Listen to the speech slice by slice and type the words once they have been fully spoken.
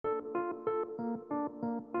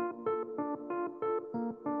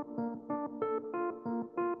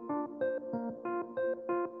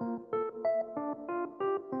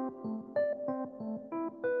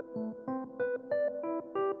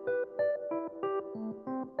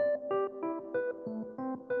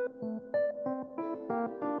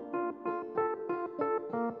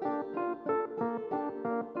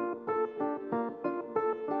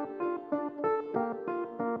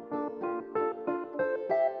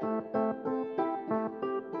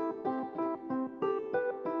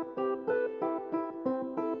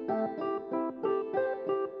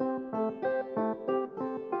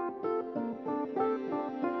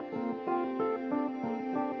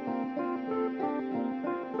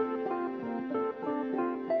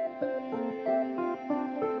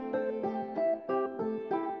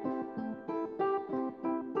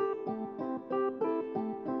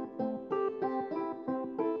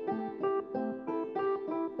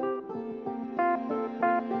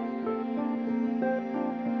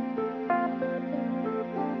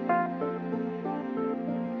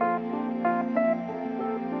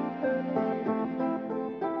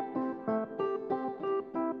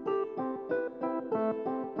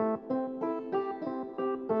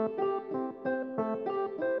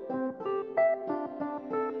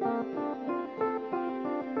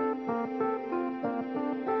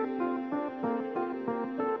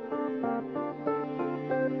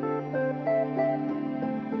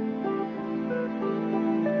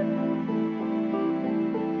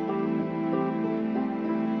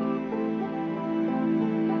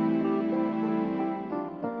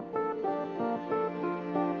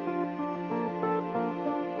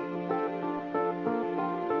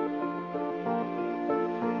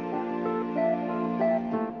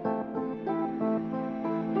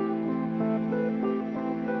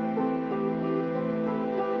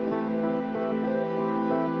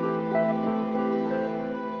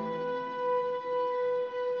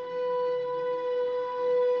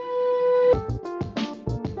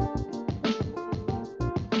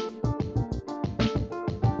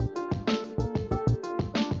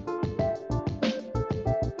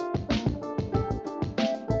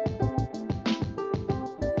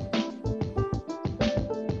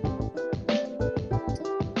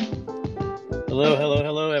Hello, hello,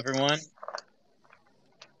 hello, everyone.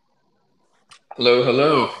 Hello,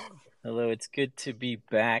 hello. Hello, it's good to be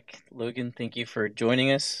back. Logan, thank you for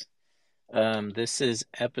joining us. This is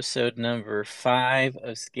episode number 5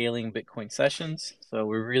 of Scaling Bitcoin Sessions. So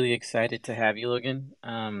we're really excited to have you, Logan.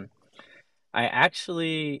 I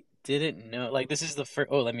actually didn't know, like, this is the first.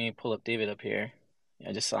 Oh, let me pull up David up here.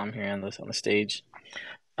 I just saw him here on the stage.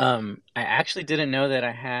 I actually didn't know that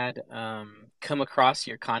I had come across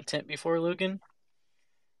your content before, Logan.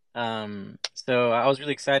 So I was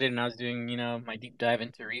really excited and I was doing, my deep dive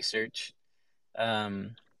into research.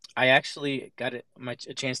 Um, I actually got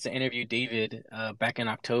a chance to interview David back in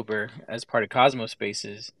October as part of Cosmos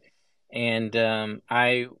Spaces, and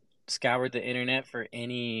I scoured the internet for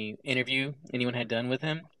any interview anyone had done with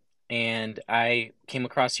him, and I came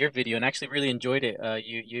across your video and actually really enjoyed it.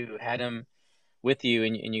 You had him with you,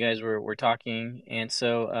 and you guys were talking, and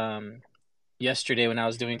so yesterday when I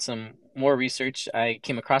was doing some more research, I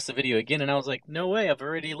came across the video again, and I was like, no way, I've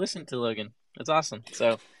already listened to Logan. That's awesome.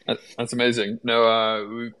 So. That's amazing.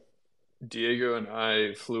 No, Diego and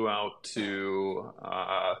I flew out to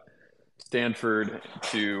Stanford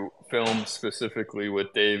to film specifically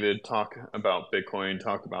with David, talk about Bitcoin,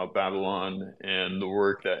 talk about Babylon, and the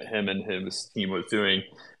work that him and his team was doing.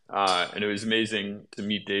 And it was amazing to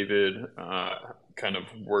meet David, kind of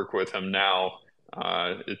work with him now.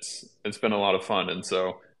 It's been a lot of fun, and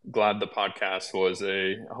so glad the podcast was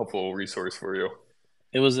a helpful resource for you.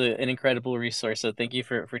 It was an incredible resource, so thank you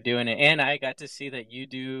for doing it. And I got to see that you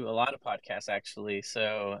do a lot of podcasts actually.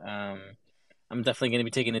 So I'm definitely going to be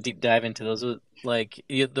taking a deep dive into those. The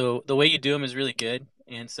way you do them is really good,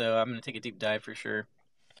 and so I'm going to take a deep dive for sure.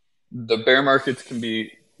 The bear markets can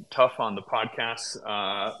be tough on the podcast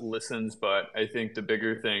listens, but I think the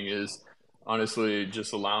bigger thing is honestly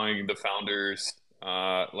just allowing the founders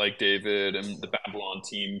like David and the Babylon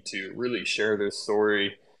team to really share their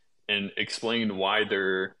story and explain why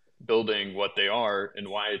they're building what they are and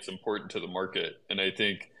why it's important to the market. And I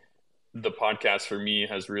think the podcast for me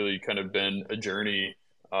has really kind of been a journey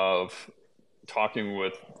of talking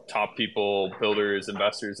with top people, builders,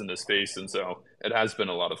 investors in the space. And so it has been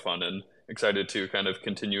a lot of fun and excited to kind of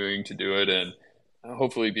continuing to do it and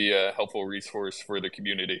hopefully be a helpful resource for the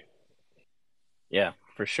community. Yeah,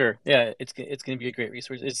 for sure. Yeah, it's going to be a great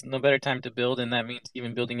resource. It's no better time to build, and that means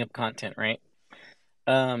even building up content, right?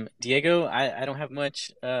 Diego, I don't have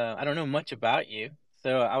much, I don't know much about you,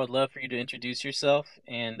 so I would love for you to introduce yourself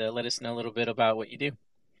and let us know a little bit about what you do.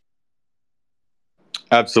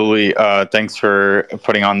 Absolutely. Thanks for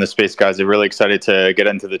putting on this space, guys. I'm really excited to get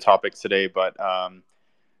into the topic today. But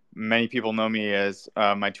many people know me as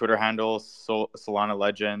my Twitter handle, Solana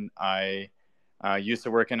Legend. I used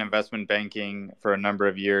to work in investment banking for a number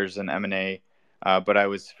of years in M&A, but I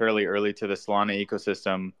was fairly early to the Solana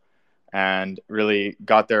ecosystem and really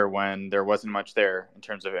got there when there wasn't much there in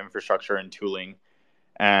terms of infrastructure and tooling,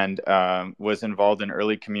 and was involved in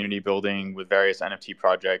early community building with various NFT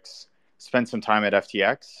projects. Spent some time at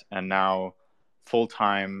FTX, and now full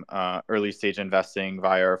time early stage investing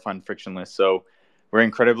via our fund Frictionless. So we're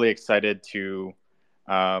incredibly excited to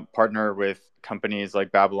partner with companies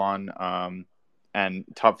like Babylon and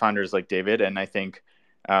top founders like David. And I think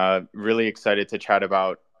really excited to chat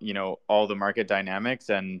about all the market dynamics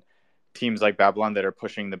and teams like Babylon that are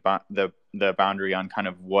pushing the boundary on kind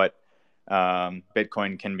of what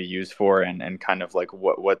Bitcoin can be used for, and kind of like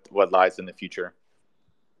what lies in the future.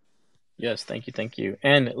 Yes, thank you, thank you.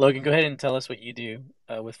 And Logan, go ahead and tell us what you do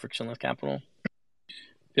with Frictionless Capital.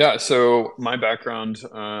 Yeah, so my background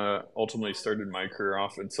ultimately started my career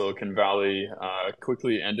off in Silicon Valley,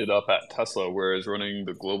 quickly ended up at Tesla, where I was running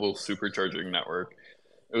the global supercharging network.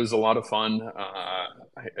 It was a lot of fun.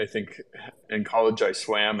 I think in college I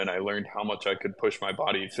swam and I learned how much I could push my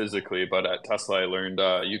body physically, but at Tesla I learned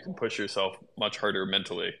you can push yourself much harder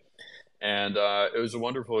mentally. And it was a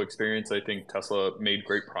wonderful experience. I think Tesla made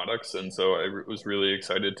great products, and so was really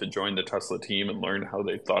excited to join the Tesla team and learn how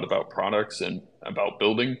they thought about products and about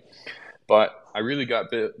building. But I really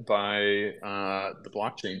got bit by the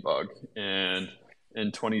blockchain bug, and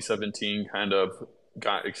in 2017, kind of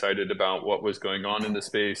got excited about what was going on in the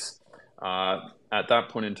space. At that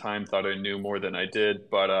point in time, thought I knew more than I did,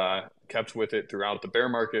 but kept with it throughout the bear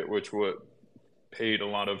market, which would paid a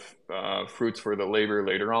lot of fruits for the labor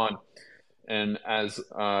later on. And as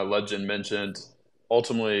Legend mentioned,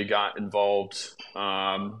 ultimately got involved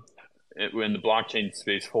in the blockchain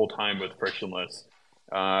space full time with Frictionless,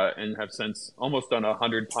 and have since almost done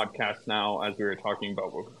 100 podcasts now, as we were talking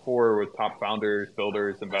about before, with top founders,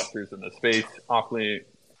 builders, investors in the space, awfully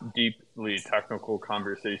deeply technical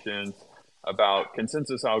conversations, about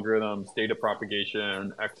consensus algorithms, data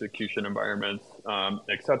propagation, execution environments,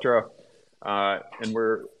 etc. And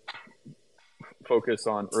we're focused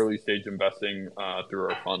on early stage investing through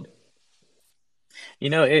our fund.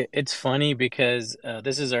 It's funny because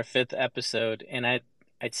this is our fifth episode, and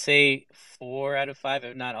I'd say 4 out of 5,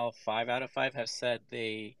 if not all 5 out of 5, have said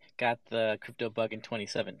they got the crypto bug in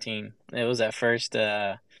 2017. It was that first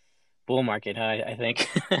bull market high, I think.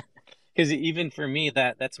 Because even for me,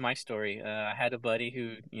 that's my story. I had a buddy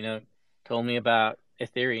who told me about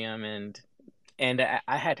Ethereum, and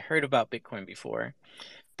I had heard about Bitcoin before,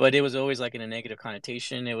 but it was always like in a negative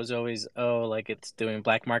connotation. It was always, oh, like it's doing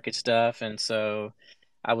black market stuff, and so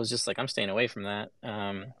I was just like, I'm staying away from that.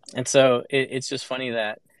 And so it's just funny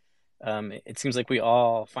that it seems like we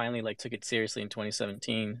all finally like took it seriously in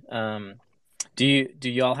 2017. Do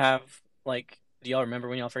y'all have like do y'all remember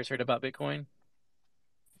when y'all first heard about Bitcoin?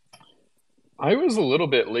 I was a little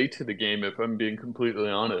bit late to the game, if I'm being completely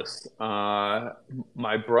honest.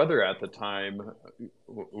 My brother at the time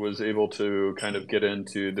was able to kind of get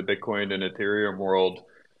into the Bitcoin and Ethereum world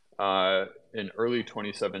in early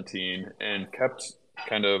 2017 and kept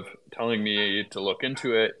kind of telling me to look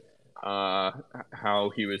into it, uh,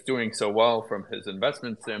 how he was doing so well from his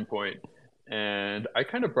investment standpoint. And I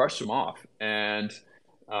kind of brushed him off. And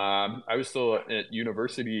I was still at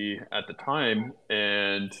university at the time,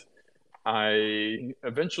 and I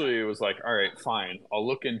eventually was like, all right, fine, I'll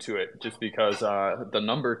look into it just because the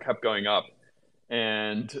number kept going up.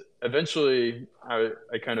 And eventually, I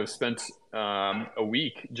kind of spent a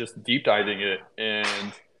week just deep diving it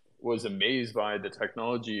and was amazed by the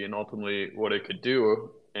technology and ultimately what it could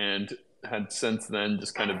do. And had since then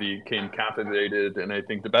just kind of became captivated. And I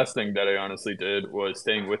think the best thing that I honestly did was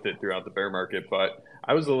staying with it throughout the bear market. But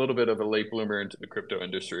I was a little bit of a late bloomer into the crypto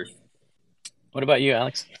industry. What about you,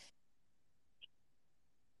 Alex?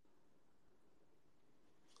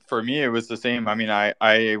 For me, it was the same. I mean,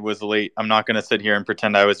 I was late. I'm not going to sit here and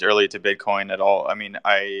pretend I was early to Bitcoin at all. I mean,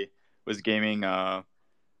 I was gaming,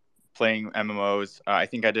 playing MMOs. I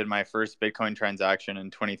think I did my first Bitcoin transaction in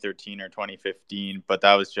 2013 or 2015, but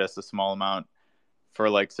that was just a small amount for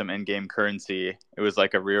like some in-game currency. It was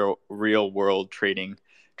like a real world trading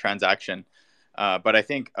transaction. But I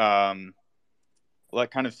think,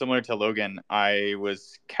 like kind of similar to Logan, I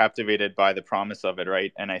was captivated by the promise of it,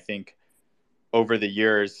 right? And I think over the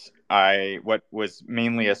years, what was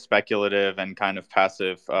mainly a speculative and kind of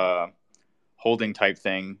passive holding type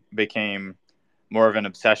thing became more of an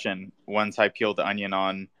obsession once I peeled the onion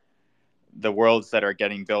on the worlds that are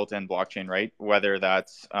getting built in blockchain, right? Whether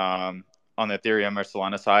that's on the Ethereum or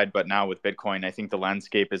Solana side, but now with Bitcoin, I think the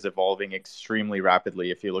landscape is evolving extremely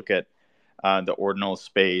rapidly. If you look at the ordinal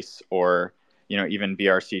space or even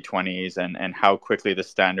BRC20s and how quickly the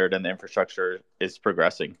standard and the infrastructure is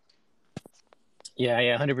progressing.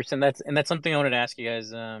 Yeah, 100%. That's something I wanted to ask you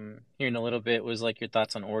guys here in a little bit was like your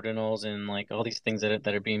thoughts on ordinals and like all these things that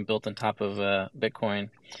are being built on top of Bitcoin.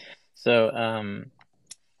 So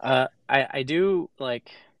I do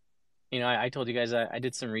like I told you guys I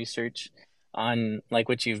did some research on like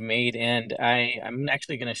what you've made, and I'm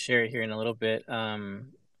actually gonna share it here in a little bit.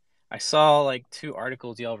 I saw like two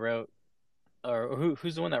articles y'all wrote, or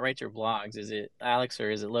who's the one that writes your blogs? Is it Alex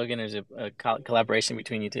or is it Logan, or is it a collaboration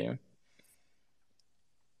between you two?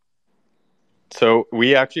 So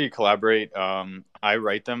we actually collaborate. I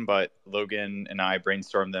write them, but Logan and I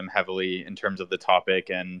brainstorm them heavily in terms of the topic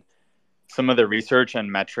and some of the research and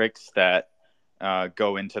metrics that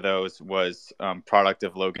go into those was product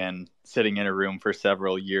of Logan sitting in a room for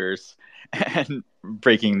several years and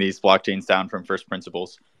breaking these blockchains down from first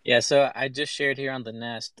principles. Yeah, so I just shared here on the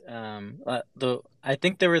Nest. The I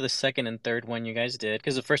think they were the second and third one you guys did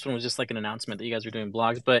because the first one was just like an announcement that you guys were doing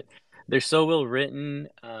blogs, but they're so well written.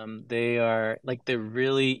 They are like they're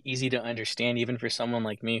really easy to understand even for someone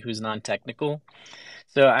like me who's non-technical.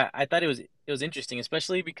 So I thought it was interesting,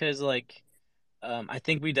 especially because like I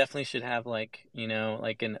think we definitely should have like,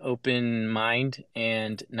 like an open mind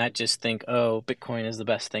and not just think, oh, Bitcoin is the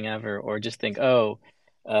best thing ever, or just think, oh,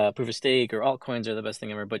 proof of stake or altcoins are the best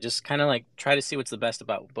thing ever, but just kind of like try to see what's the best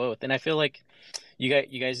about both. And I feel like you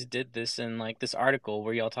guys did this in like this article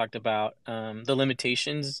where y'all talked about the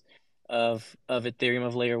limitations of Ethereum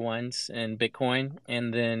of layer ones and Bitcoin,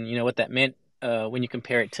 and then what that meant when you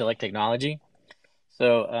compare it to like technology.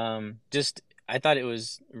 So just I thought it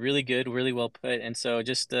was really good, really well put, and so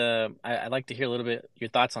just I'd like to hear a little bit your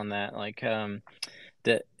thoughts on that. Like,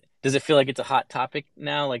 the, does it feel like it's a hot topic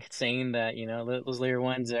now? Like saying that those layer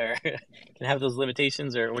ones are can have those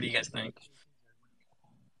limitations, or what do you guys think?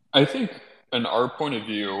 I think, in our point of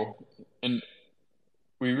view, and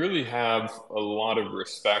we really have a lot of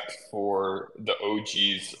respect for the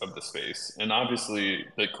OGs of the space. And obviously,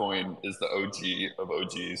 Bitcoin is the OG of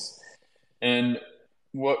OGs. And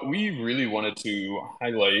what we really wanted to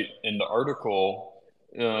highlight in the article,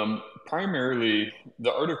 primarily,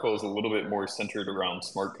 the article is a little bit more centered around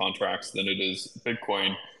smart contracts than it is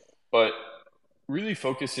Bitcoin, but really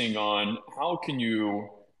focusing on how can you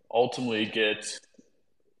ultimately get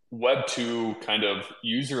Web 2 kind of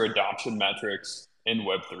user adoption metrics in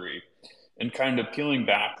Web 3 and kind of peeling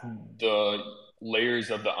back the layers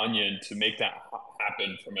of the onion to make that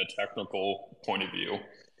happen from a technical point of view.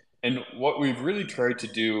 And what we've really tried to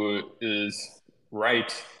do is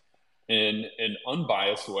write in an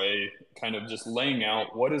unbiased way, kind of just laying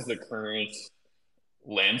out what is the current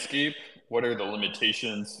landscape, what are the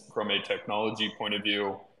limitations from a technology point of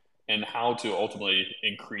view, and how to ultimately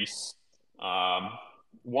increase um,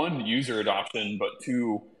 one, user adoption, but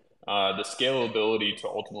two, the scalability to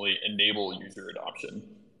ultimately enable user adoption.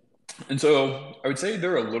 And so I would say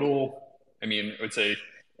they're a little, I mean, I would say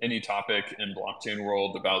any topic in blockchain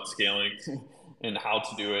world about scaling and how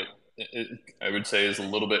to do it, I would say is a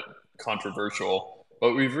little bit controversial,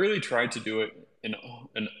 but we've really tried to do it in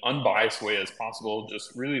an unbiased way as possible,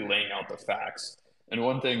 just really laying out the facts. And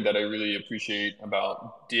one thing that I really appreciate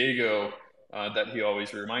about Diego that he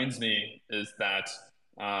always reminds me is that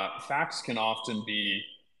facts can often be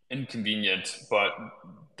inconvenient, but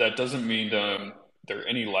that doesn't mean they're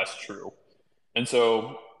any less true. And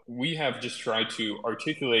so we have just tried to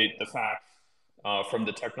articulate the facts from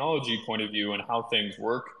the technology point of view and how things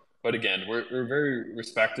work. But again, we're very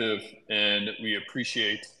respective and we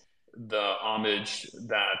appreciate the homage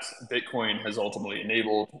that Bitcoin has ultimately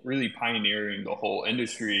enabled, really pioneering the whole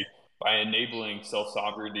industry by enabling self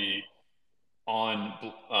sovereignty on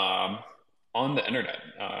on the internet.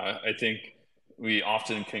 I think we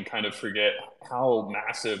often can kind of forget how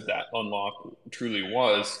massive that unlock truly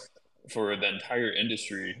was for the entire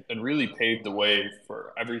industry and really paved the way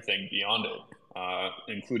for everything beyond it,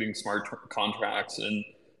 including smart contracts and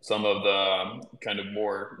some of the kind of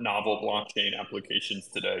more novel blockchain applications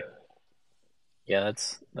today. Yeah,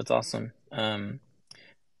 that's awesome.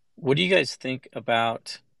 What do you guys think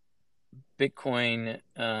about Bitcoin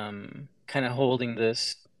kind of holding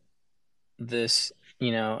this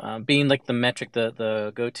being like the metric,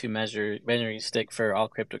 the go-to measuring stick for all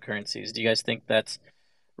cryptocurrencies? Do you guys think that's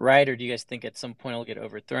right, or do you guys think at some point it'll get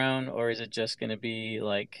overthrown, or is it just going to be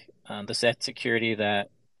like the set security that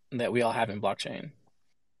we all have in blockchain?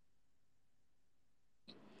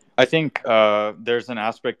 I think there's an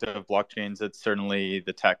aspect of blockchains that's certainly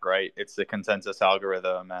the tech, right? It's the consensus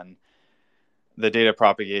algorithm and the data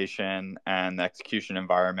propagation and the execution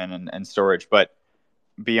environment and storage. But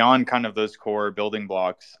beyond kind of those core building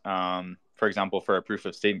blocks, for example, for a proof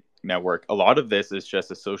of stake network, a lot of this is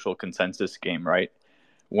just a social consensus game, right?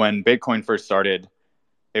 When Bitcoin first started,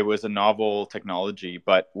 it was a novel technology,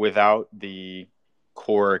 but without the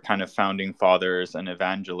core kind of founding fathers and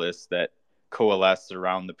evangelists that coalesced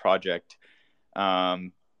around the project,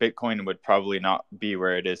 Bitcoin would probably not be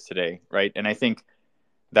where it is today, right? And I think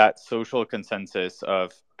that social consensus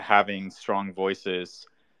of having strong voices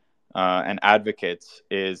and advocates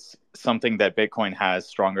is something that Bitcoin has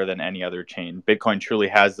stronger than any other chain. Bitcoin truly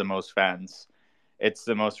has the most fans. It's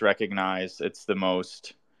the most recognized. It's the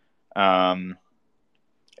most um,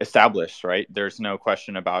 established, right? There's no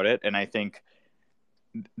question about it. And I think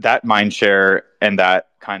that mind share and that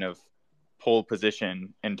kind of pole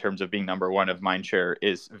position in terms of being number one of mind share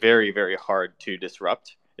is very, very hard to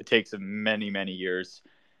disrupt. It takes many, many years.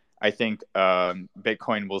 I think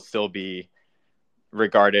Bitcoin will still be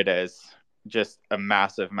regarded as just a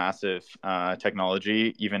massive, massive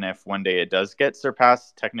technology, even if one day it does get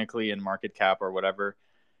surpassed technically in market cap or whatever.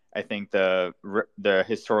 I think the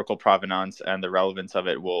historical provenance and the relevance of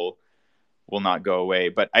it will not go away.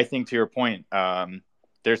 But I think to your point,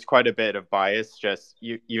 there's quite a bit of bias. Just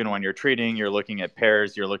even when you're trading, you're looking at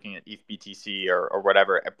pairs, you're looking at ETH BTC or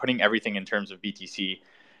whatever. Putting everything in terms of BTC,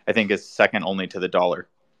 I think is second only to the dollar.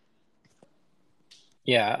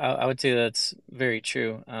 Yeah, I would say that's very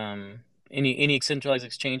true. Any centralized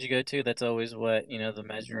exchange you go to, that's always what, the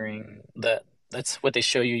measuring that's what they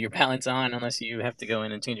show you your balance on, unless you have to go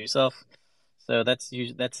in and change yourself. So that's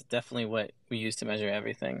definitely what we use to measure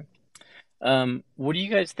everything. What do you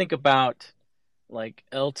guys think about like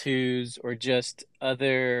L2s or just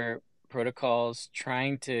other protocols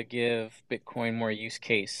trying to give Bitcoin more use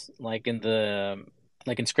case, like in the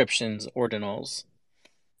like inscriptions, ordinals?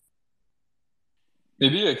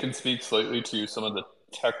 Maybe I can speak slightly to some of the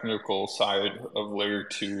technical side of layer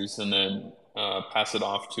twos and then pass it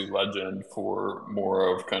off to Legend for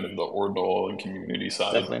more of kind of the ordinal and community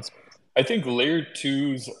side. Definitely. I think layer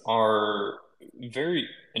twos are very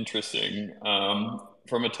interesting.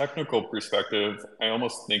 From a technical perspective, I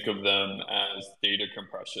almost think of them as data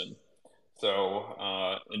compression.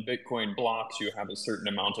 So in Bitcoin blocks, you have a certain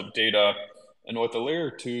amount of data. And what the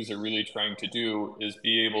layer twos are really trying to do is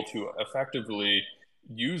be able to effectively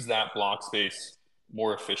use that block space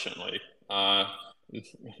more efficiently.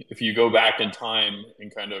 If you go back in time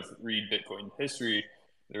and kind of read Bitcoin history,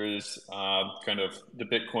 there is kind of the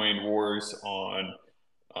Bitcoin wars on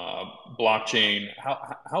uh, blockchain.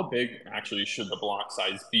 How big actually should the block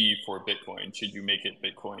size be for Bitcoin? Should you make it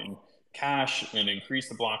Bitcoin Cash and increase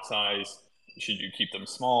the block size? Should you keep them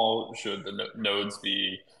small? Should the nodes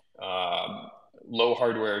be um, low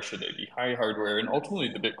hardware? Should they be high hardware? And ultimately,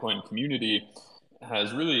 the Bitcoin community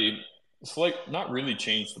has really not really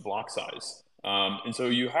changed the block size. And so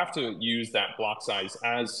you have to use that block size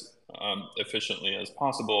as efficiently as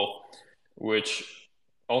possible, which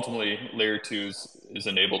ultimately layer twos is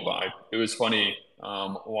enabled by. It was funny,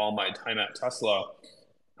 while my time at Tesla,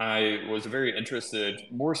 I was very interested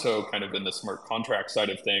more so kind of in the smart contract side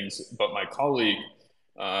of things, but my colleague,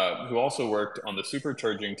 who also worked on the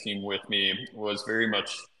supercharging team with me, was very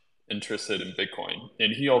much interested in Bitcoin.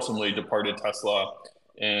 And he ultimately departed Tesla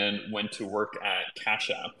and went to work at Cash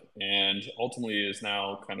App and ultimately is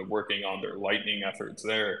now kind of working on their Lightning efforts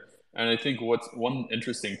there. And I think what's one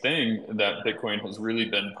interesting thing that Bitcoin has really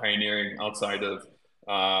been pioneering outside of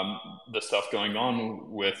the stuff going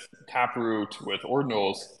on with Taproot, with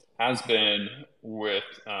Ordinals, has been with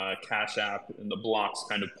Cash App and the blocks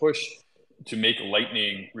kind of push to make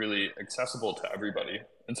Lightning really accessible to everybody.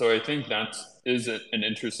 And so I think that is an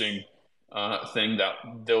interesting thing that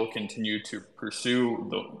they'll continue to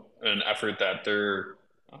pursue an effort that they're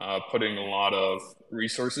putting a lot of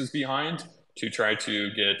resources behind to try to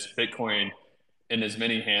get Bitcoin in as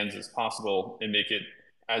many hands as possible and make it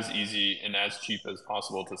as easy and as cheap as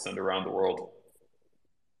possible to send around the world.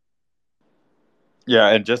 Yeah,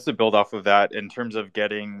 and just to build off of that, in terms of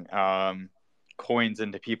getting coins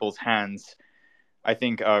into people's hands, I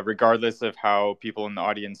think regardless of how people in the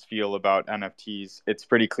audience feel about NFTs, it's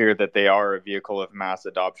pretty clear that they are a vehicle of mass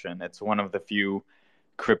adoption. It's one of the few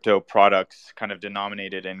crypto products kind of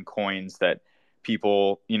denominated in coins that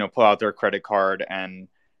people, pull out their credit card and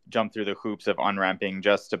jump through the hoops of unramping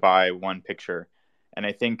just to buy one picture. And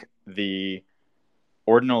I think the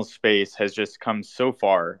ordinal space has just come so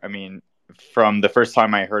far. I mean, from the first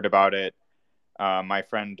time I heard about it, my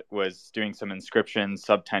friend was doing some inscriptions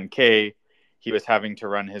sub 10K. He was having to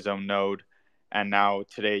run his own node. And now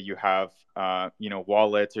today you have,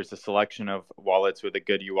 wallets. There's a selection of wallets with a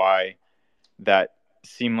good UI that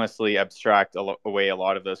seamlessly abstract away a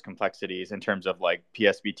lot of those complexities in terms of like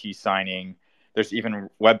PSBT signing. There's even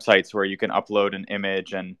websites where you can upload an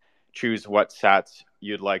image and choose what sats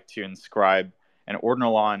you'd like to inscribe an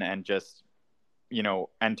ordinal on and just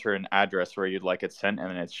enter an address where you'd like it sent, and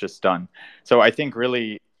then it's just done. So I think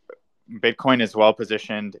really Bitcoin is well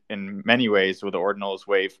positioned in many ways with the ordinals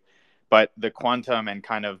wave, but the quantum and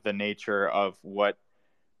kind of the nature of what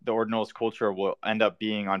the ordinals culture will end up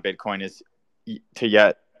being on Bitcoin is to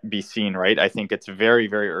yet be seen, right? I think it's very,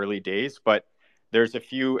 very early days, but there's a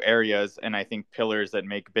few areas and I think pillars that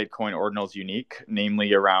make Bitcoin ordinals unique,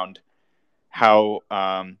 namely around how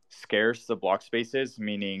scarce the block space is,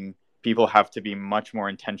 meaning people have to be much more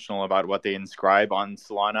intentional about what they inscribe on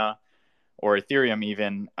Solana or Ethereum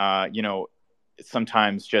even,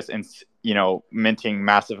 sometimes just, minting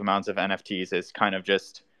massive amounts of NFTs is kind of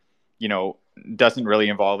just, doesn't really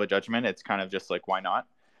involve a judgment. It's kind of just like, why not?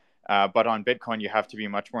 But on Bitcoin, you have to be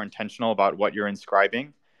much more intentional about what you're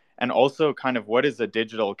inscribing. And also kind of what is a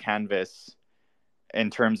digital canvas in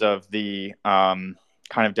terms of the kind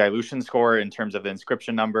of dilution score, in terms of the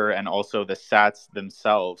inscription number, and also the sats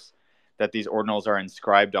themselves that these ordinals are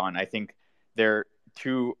inscribed on. I think they're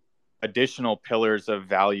two additional pillars of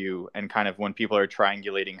value, and kind of when people are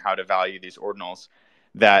triangulating how to value these ordinals,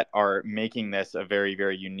 that are making this a very,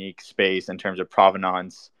 very unique space in terms of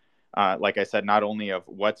provenance. Like I said, not only of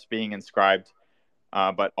what's being inscribed,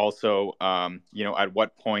 but also, at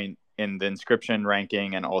what point in the inscription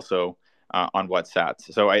ranking, and also on what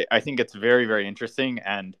sats. So I think it's very, very interesting.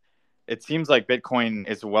 And it seems like Bitcoin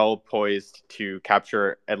is well poised to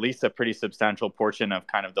capture at least a pretty substantial portion of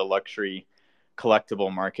kind of the luxury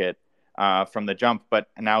collectible market from the jump. But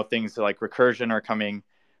now things like recursion are coming,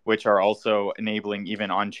 which are also enabling even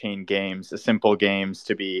on-chain games, simple games,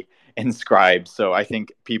 to be inscribed. So I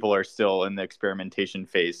think people are still in the experimentation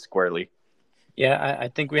phase squarely. Yeah, I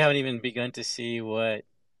think we haven't even begun to see what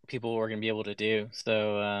people are going to be able to do.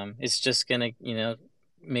 So it's just going to,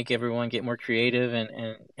 make everyone get more creative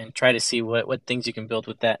and try to see what things you can build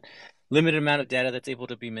with that limited amount of data that's able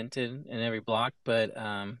to be minted in every block. But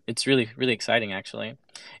it's really, really exciting, actually.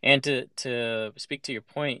 And to speak to your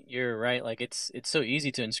point, you're right. Like it's so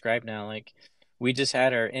easy to inscribe now. Like we just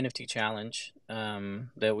had our NFT challenge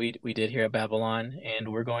that we did here at Babylon, and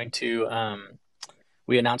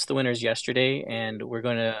we announced the winners yesterday, and we're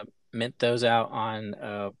going to mint those out on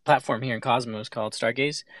a platform here in Cosmos called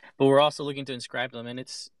Stargaze. But we're also looking to inscribe them, and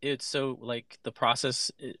it's so like the process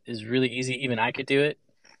is really easy. Even I could do it.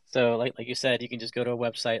 So like you said, you can just go to a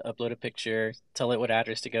website, upload a picture, tell it what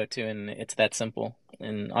address to go to, and it's that simple.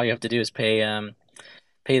 And all you have to do is pay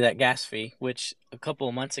that gas fee, which a couple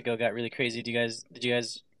of months ago got really crazy. Did you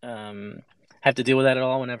guys have to deal with that at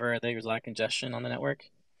all whenever there was a lot of congestion on the network?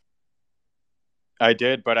 I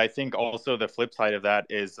did, but I think also the flip side of that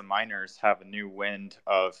is the miners have a new wind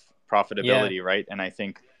of Yeah, profitability, right? And I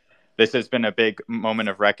think this has been a big moment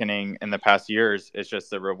of reckoning in the past years. It's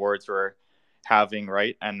just the rewards we're having,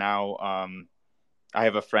 right? And now I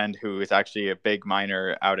have a friend who is actually a big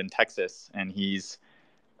miner out in Texas, and he's,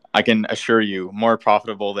 I can assure you, more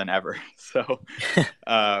profitable than ever. So,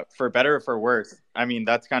 for better or for worse, I mean,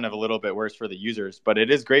 that's kind of a little bit worse for the users, but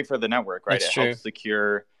it is great for the network, right? that's It true. helps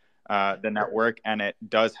secure the network, and it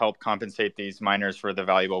does help compensate these miners for the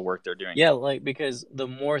valuable work they're doing. Yeah, like because the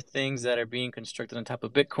more things that are being constructed on top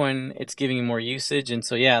of Bitcoin, it's giving you more usage. And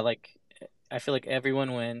so, yeah, like I feel like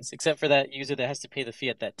everyone wins except for that user that has to pay the fee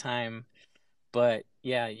at that time. But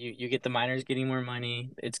yeah, you get the miners getting more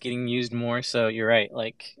money, it's getting used more. So you're right.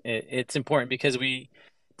 Like it's important because we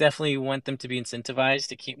definitely want them to be incentivized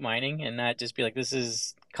to keep mining and not just be like, this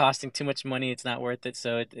is costing too much money, it's not worth it.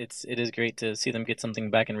 So it is great to see them get something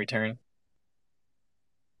back in return.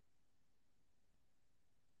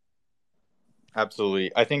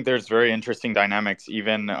 Absolutely. I think there's very interesting dynamics,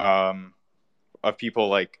 even of people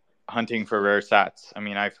like hunting for rare sats. I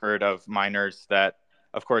mean, I've heard of miners that,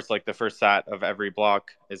 of course, like the first sat of every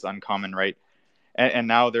block is uncommon, right? And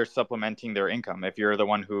now they're supplementing their income. If you're the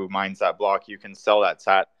one who mines that block, you can sell that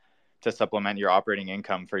sat to supplement your operating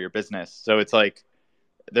income for your business. So it's like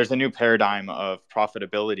there's a new paradigm of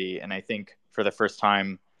profitability. And I think for the first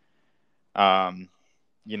time, um,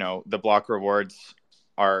 the block rewards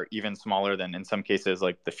are even smaller than in some cases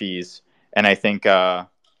like the fees. And I think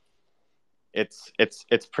it's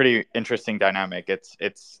pretty interesting dynamic.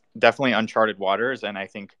 It's definitely uncharted waters, and I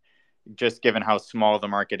think just given how small the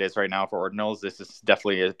market is right now for ordinals, this is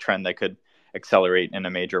definitely a trend that could accelerate in a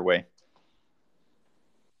major way.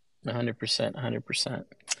 100%, 100%.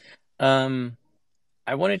 Um,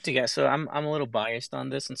 I wanted to guess, so I'm a little biased on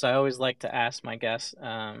this, and so I always like to ask my guests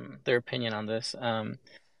their opinion on this.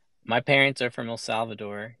 My parents are from El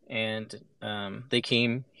Salvador, and they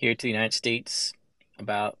came here to the United States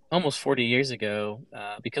about almost 40 years ago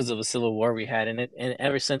because of a civil war we had in it. And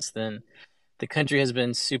ever since then, the country has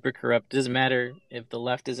been super corrupt. It doesn't matter if the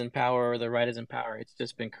left is in power or the right is in power, it's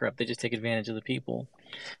just been corrupt. They just take advantage of the people.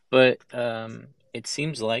 But it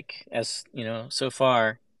seems like, as you know, so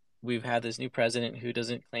far, we've had this new president who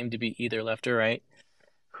doesn't claim to be either left or right,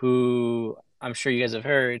 who I'm sure you guys have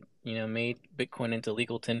heard, made Bitcoin into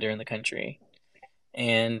legal tender in the country.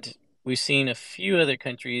 And we've seen a few other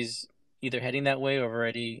countries either heading that way or have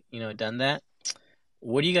already, done that.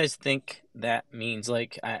 What do you guys think that means?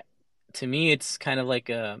 Like, to me, it's kind of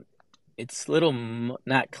like it's a little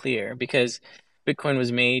not clear because Bitcoin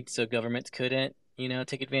was made so governments couldn't,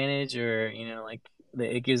 take advantage or, like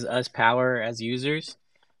it gives us power as users.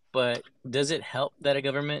 But does it help that a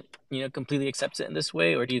government, completely accepts it in this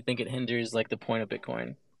way, or do you think it hinders like the point of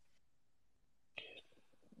Bitcoin?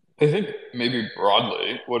 I think maybe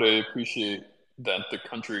broadly, what I appreciate that the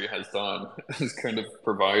country has done is kind of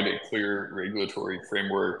provide a clear regulatory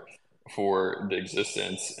framework for the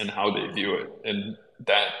existence and how they view it. And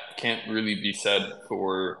that can't really be said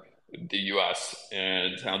for the US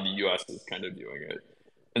and how the US is kind of viewing it.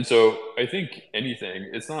 And so I think anything,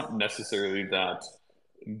 it's not necessarily that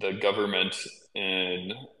the government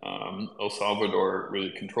in El Salvador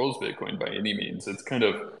really controls Bitcoin by any means. It's kind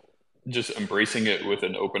of just embracing it with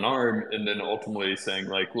an open arm and then ultimately saying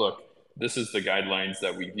like, look, this is the guidelines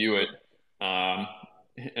that we view it. um,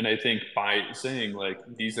 and I think by saying like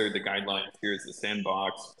these are the guidelines, here's the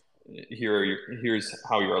sandbox, here's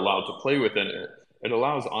how you're allowed to play within it, it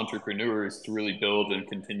allows entrepreneurs to really build and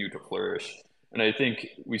continue to flourish. And I think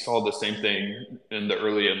we saw the same thing in the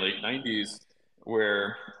early and late 90s,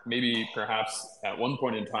 where maybe perhaps at one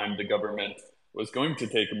point in time the government was going to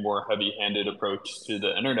take a more heavy-handed approach to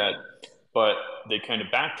the internet, but they kind of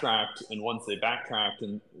backtracked. And once they backtracked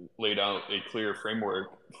and laid out a clear framework,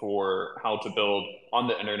 for how to build on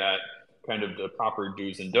the internet, kind of the proper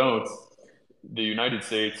do's and don'ts, the United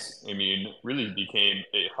States, I mean, really became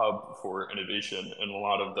a hub for innovation, and a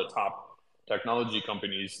lot of the top technology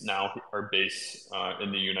companies now are based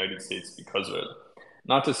in the United States because of it.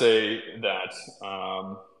 Not to say that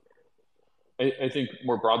I think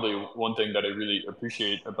more broadly, one thing that I really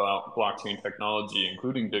appreciate about blockchain technology,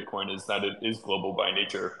 including Bitcoin, is that it is global by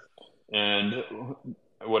nature. And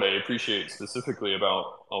what I appreciate specifically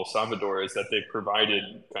about El Salvador is that they provided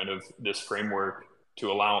kind of this framework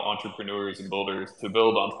to allow entrepreneurs and builders to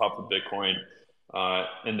build on top of Bitcoin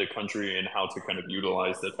in the country and how to kind of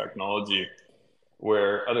utilize the technology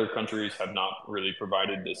where other countries have not really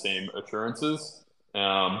provided the same assurances.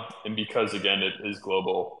 And because, again, it is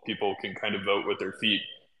global, people can kind of vote with their feet.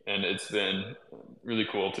 And it's been really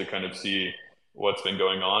cool to kind of see what's been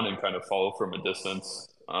going on and kind of follow from a distance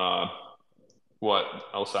what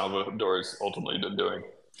El Salvador has ultimately been doing.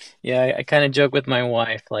 Yeah, I kind of joke with my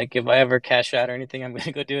wife, like if I ever cash out or anything, I'm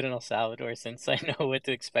gonna go do it in El Salvador since I know what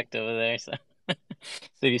to expect over there. So, so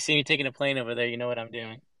if you see me taking a plane over there, you know what I'm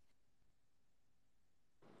doing.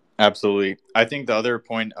 Absolutely. I think the other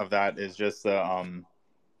point of that is just the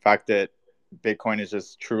fact that Bitcoin is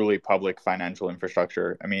just truly public financial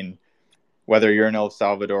infrastructure. I mean, whether you're in El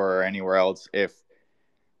Salvador or anywhere else, if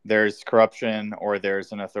there's corruption or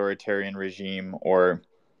there's an authoritarian regime or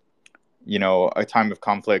a time of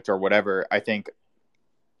conflict or whatever, I think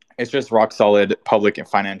it's just rock solid public and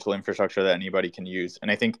financial infrastructure that anybody can use.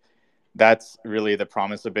 And I think that's really the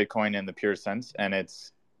promise of Bitcoin in the pure sense. And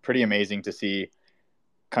it's pretty amazing to see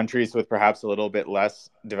countries with perhaps a little bit less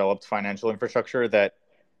developed financial infrastructure that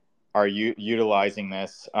are utilizing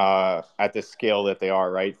this at the scale that they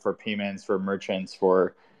are, right? For payments, for merchants,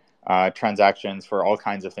 for transactions, for all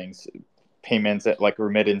kinds of things, payments like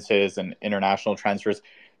remittances and international transfers.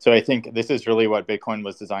 So I think this is really what Bitcoin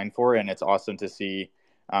was designed for, and it's awesome to see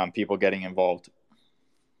people getting involved.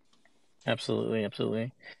 Absolutely,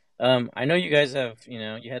 absolutely. I know you guys have,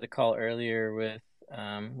 you had the call earlier with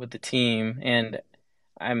the team, and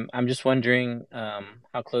I'm just wondering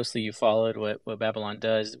how closely you followed what Babylon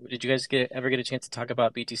does. Did you guys ever get a chance to talk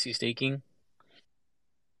about BTC staking?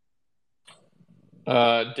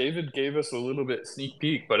 David gave us a little bit sneak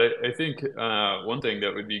peek, but I think one thing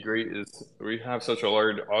that would be great is we have such a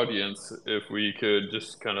large audience. If we could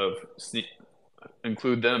just kind of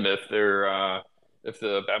include them if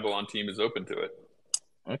the Babylon team is open to it.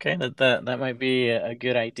 Okay, that might be a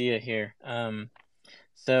good idea here.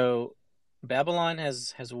 So Babylon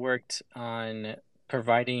has worked on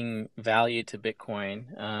providing value to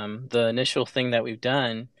Bitcoin. The initial thing that we've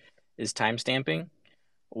done is timestamping,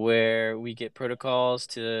 where we get protocols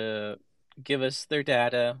to give us their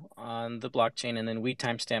data on the blockchain, and then we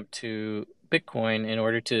timestamp to Bitcoin in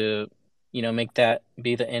order to, make that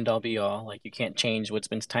be the end all be all. Like you can't change what's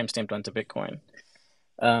been timestamped onto Bitcoin.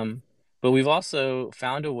 Um, but we've also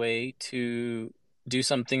found a way to do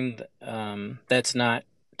something that's not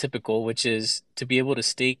typical, which is to be able to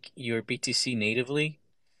stake your BTC natively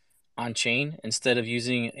on chain instead of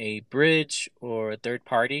using a bridge or a third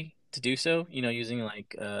party to do so, using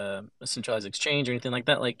like a centralized exchange or anything like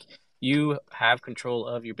that. Like you have control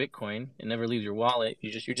of your Bitcoin. It never leaves your wallet.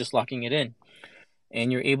 You're just locking it in.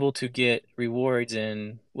 And you're able to get rewards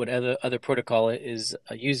in whatever other protocol is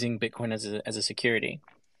using Bitcoin as a security.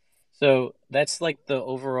 So that's like the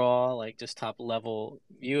overall, like just top level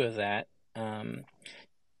view of that. Um,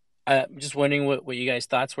 I'm just wondering what you guys'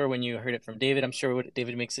 thoughts were when you heard it from David. I'm sure what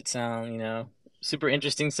David makes it sound, super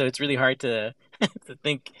interesting. So it's really hard to to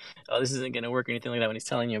think, oh, this isn't going to work or anything like that when he's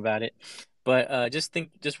telling you about it. But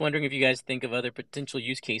just wondering if you guys think of other potential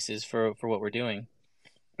use cases for what we're doing.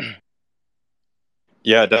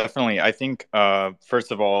 Yeah, definitely. I think,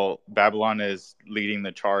 first of all, Babylon is leading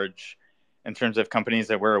the charge in terms of companies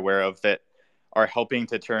that we're aware of that are helping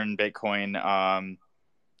to turn Bitcoin,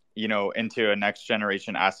 into a next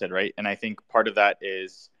generation asset, right? And I think part of that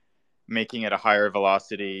is making it a higher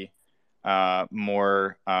velocity,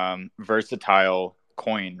 more versatile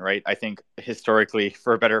coin, right? I think historically,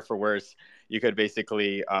 for better or for worse, you could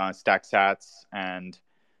basically stack sats and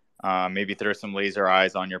maybe throw some laser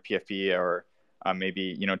eyes on your PFP or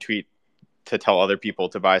maybe tweet to tell other people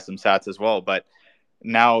to buy some sats as well. But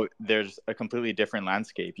now there's a completely different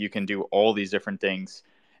landscape. You can do all these different things,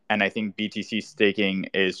 and I think BTC staking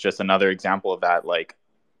is just another example of that. Like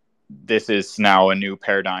this is now a new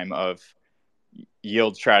paradigm of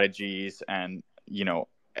yield strategies and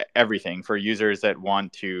everything for users that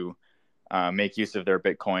want to make use of their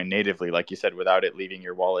Bitcoin natively, like you said, without it leaving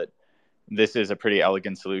your wallet. This is a pretty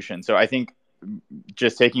elegant solution. So I think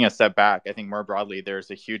just taking a step back, I think more broadly,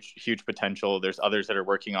 there's a huge potential. There's others that are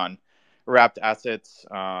working on wrapped assets.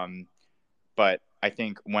 But I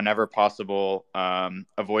think whenever possible,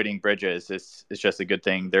 avoiding bridges is just a good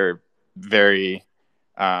thing. They're very,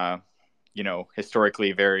 uh,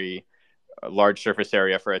 historically very large surface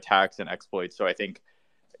area for attacks and exploits. So I think,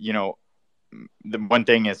 you know, the one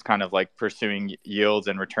thing is kind of like pursuing yields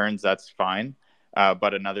and returns. That's fine.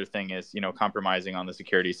 But another thing is, compromising on the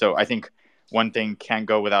security. So I think one thing can't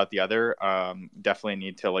go without the other. Definitely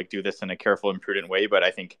need to like do this in a careful and prudent way. But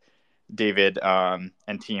I think David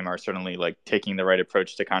and team are certainly like taking the right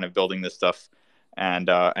approach to kind of building this stuff and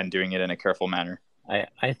doing it in a careful manner.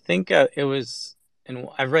 I think it was, and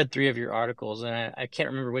I've read three of your articles, and I can't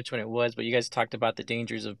remember which one it was, but you guys talked about the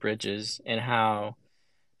dangers of bridges and how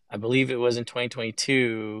I believe it was in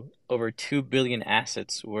 2022 over 2 billion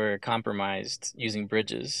assets were compromised using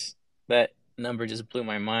bridges. That number just blew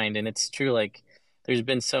my mind, and it's true. Like, there's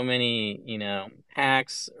been so many,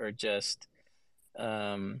 hacks or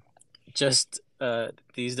um,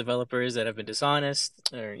 these developers that have been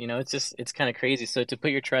dishonest, or it's kind of crazy. So to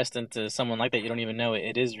put your trust into someone like that you don't even know,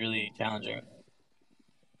 it is really challenging.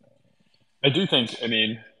 I do think, I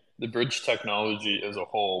mean, the bridge technology as a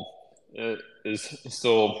whole is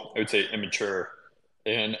still, I would say, immature.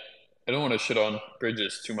 And I don't want to shit on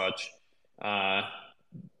bridges too much. Uh,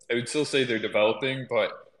 I would still say they're developing,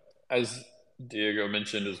 but as Diego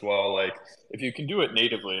mentioned as well, like if you can do it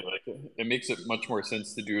natively, like it makes it much more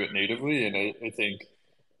sense to do it natively. And I think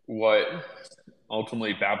what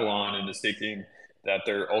ultimately Babylon and the staking that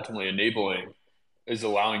they're ultimately enabling is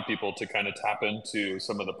allowing people to kind of tap into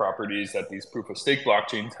some of the properties that these proof of stake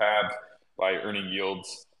blockchains have by earning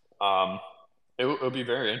yields. Um, it'll be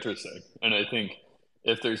very interesting. And I think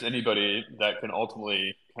if there's anybody that can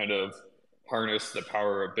ultimately kind of harness the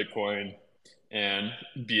power of Bitcoin and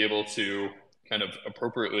be able to kind of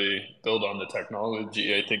appropriately build on the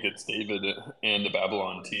technology, I think it's David and the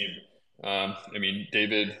Babylon team. I mean,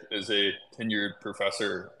 David is a tenured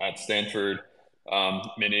professor at Stanford.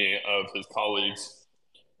 Many of his colleagues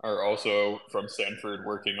are also from Stanford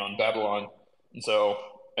working on Babylon. And so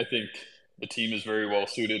I think the team is very well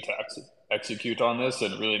suited to execute on this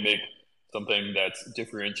and really make something that's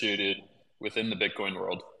differentiated within the Bitcoin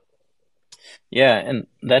world. Yeah, and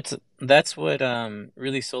that's what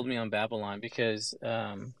really sold me on Babylon because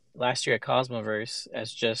last year at Cosmoverse,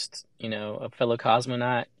 as just a fellow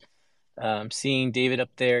cosmonaut, seeing David up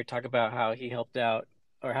there talk about how he helped out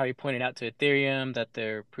or how he pointed out to Ethereum that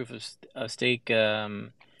their of stake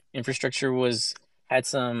infrastructure was had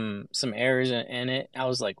some errors in it. I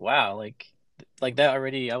was like, wow, like that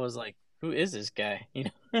already. I was like, who is this guy?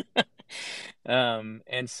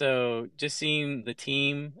 And so just seeing the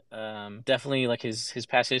team, definitely like his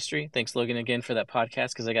past history. Thanks, Logan, again for that podcast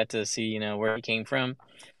because I got to see where he came from.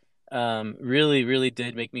 Really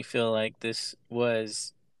did make me feel like this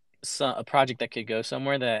was a project that could go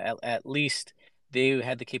somewhere that at least they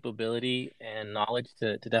had the capability and knowledge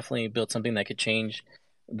to definitely build something that could change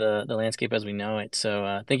the landscape as we know it.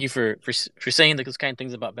 So thank you for saying those kind of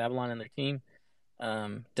things about Babylon and their team.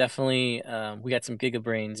 Definitely, we got some giga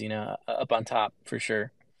brains, up on top for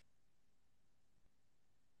sure.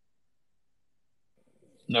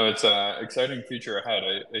 No, it's an exciting future ahead.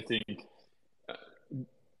 I think,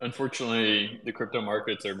 unfortunately, the crypto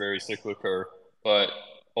markets are very cyclical, but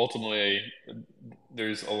ultimately,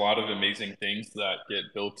 there's a lot of amazing things that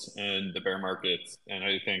get built in the bear markets. And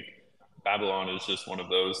I think Babylon is just one of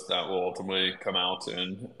those that will ultimately come out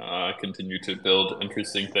and continue to build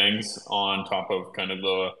interesting things on top of kind of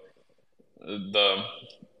the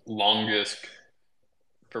longest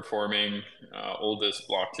performing oldest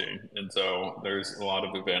blockchain, and so there's a lot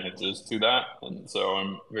of advantages to that, and so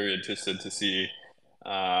I'm very interested to see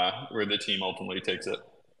where the team ultimately takes it.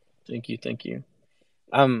 Thank you.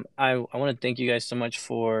 I want to thank you guys so much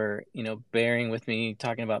for bearing with me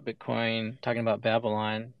talking about Bitcoin, talking about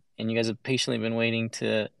Babylon, and you guys have patiently been waiting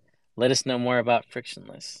to let us know more about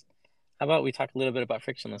Frictionless. How about we talk a little bit about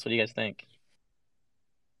Frictionless? What do you guys think?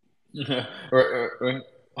 Yeah,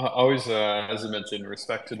 always, as I mentioned,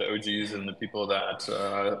 respect to the OGs and the people that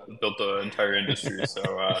built the entire industry. So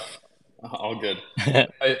all good.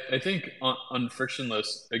 I think on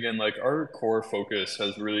frictionless, again, like our core focus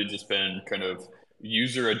has really just been kind of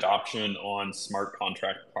user adoption on smart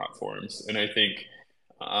contract platforms. And I think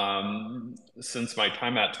since my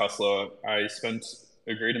time at Tesla, I spent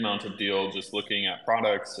a great amount of deal just looking at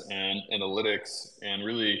products and analytics and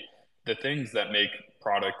really the things that make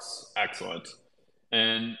products excellent.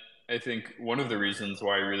 And I think one of the reasons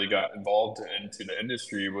why I really got involved into the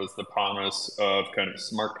industry was the promise of kind of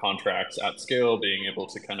smart contracts at scale, being able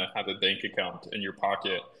to kind of have a bank account in your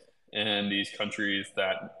pocket in these countries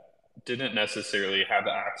that didn't necessarily have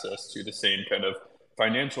access to the same kind of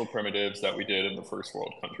financial primitives that we did in the first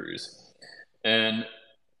world countries. And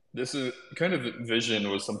this is kind of vision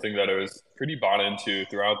was something that I was pretty bought into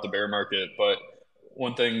throughout the bear market. But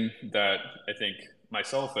one thing that I think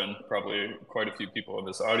myself and probably quite a few people in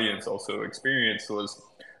this audience also experienced was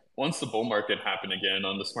once the bull market happened again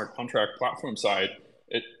on the smart contract platform side,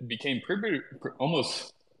 it became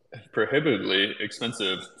almost prohibitively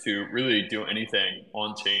expensive to really do anything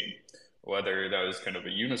on chain, whether that was kind of a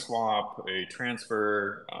Uniswap, a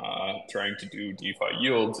transfer, trying to do DeFi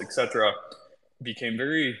yields, etc., became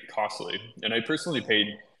very costly. And I personally paid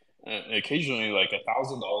occasionally like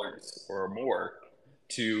 $1,000 or more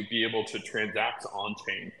to be able to transact on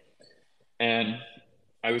chain. And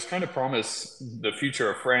I was kind of promised the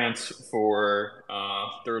future of France for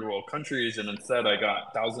third world countries, and instead I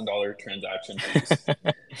got $1,000 transaction fees.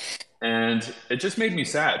 And it just made me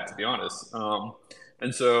sad, to be honest.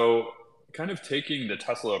 And so, kind of taking the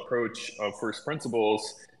Tesla approach of first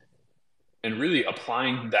principles and really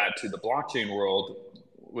applying that to the blockchain world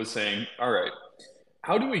was saying, all right,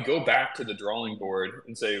 how do we go back to the drawing board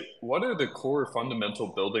and say, what are the core fundamental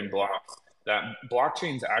building blocks that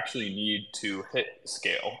blockchains actually need to hit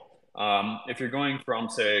scale? If you're going from,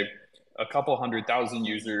 say, a couple 100,000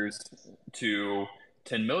 users to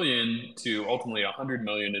 10 million to ultimately 100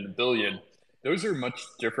 million and a billion, those are much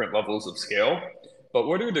different levels of scale. But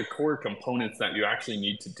what are the core components that you actually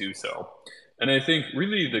need to do so? And I think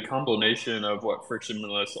really the combination of what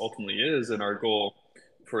Frictionless ultimately is and our goal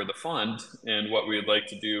for the fund and what we would like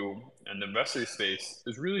to do in the investor space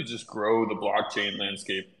is really just grow the blockchain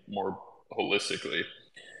landscape more holistically.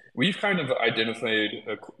 We've kind of identified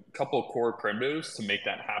a couple core primitives to make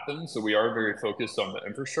that happen. So we are very focused on the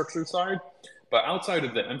infrastructure side. But outside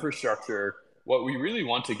of the infrastructure, what we really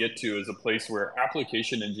want to get to is a place where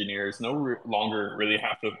application engineers no longer really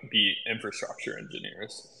have to be infrastructure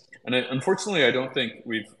engineers. And unfortunately, I don't think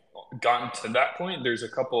we've gotten to that point. There's a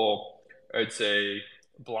couple, I'd say,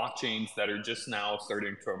 blockchains that are just now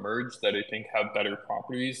starting to emerge that I think have better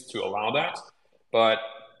properties to allow that. But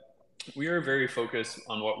we are very focused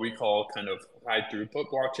on what we call kind of high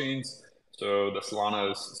throughput blockchains. So the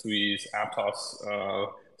Solanas, Sui's,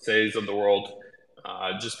 Aptos, Says of the world,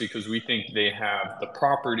 just because we think they have the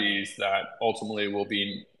properties that ultimately will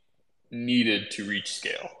be needed to reach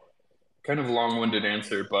scale. Kind of a long-winded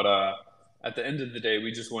answer, but at the end of the day,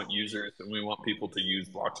 we just want users and we want people to use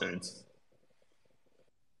blockchains.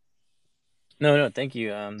 No, no, thank you.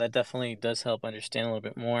 That definitely does help understand a little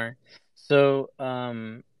bit more. So,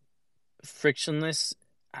 frictionless,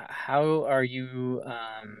 how are you,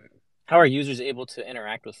 how are users able to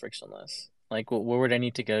interact with frictionless? Like, where would I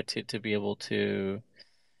need to go to be able to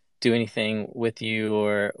do anything with you,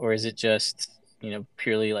 or is it just,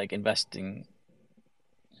 purely like investing?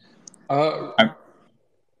 Uh, I,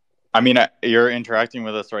 I mean, you're interacting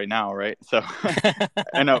with us right now, right? So,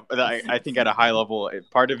 I know. I think at a high level,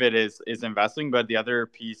 part of it is investing, but the other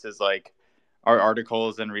piece is like our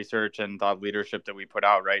articles and research and thought leadership that we put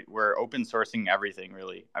out. Right, we're open sourcing everything.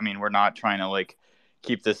 Really, I mean, we're not trying to like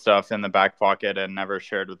keep this stuff in the back pocket and never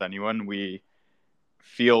share it with anyone. We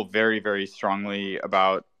feel very, very strongly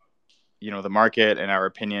about the market and our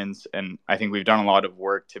opinions, and I think we've done a lot of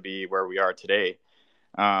work to be where we are today.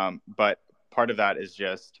 But part of that is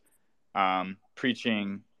just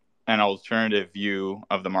preaching an alternative view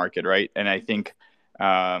of the market, right? And I think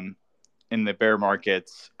in the bear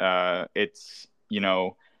markets, it's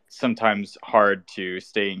sometimes hard to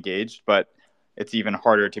stay engaged, but it's even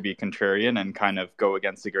harder to be contrarian and kind of go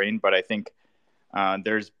against the grain. But I think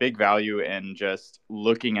there's big value in just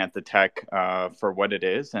looking at the tech for what it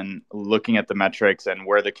is and looking at the metrics and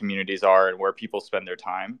where the communities are and where people spend their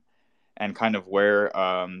time and kind of where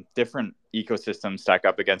different ecosystems stack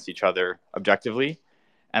up against each other objectively.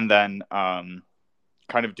 And then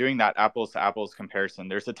kind of doing that apples to apples comparison.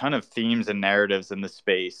 There's a ton of themes and narratives in the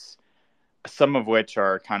space, some of which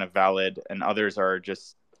are kind of valid and others are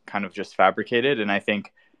just kind of just fabricated. And I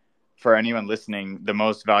think for anyone listening, the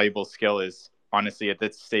most valuable skill is honestly at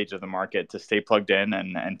this stage of the market to stay plugged in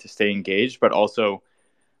and to stay engaged, but also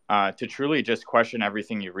to truly just question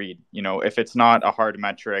everything you read. If it's not a hard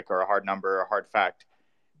metric or a hard number or a hard fact,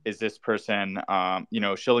 is this person,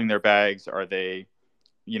 shilling their bags? Are they,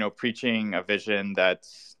 preaching a vision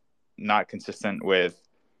that's not consistent with,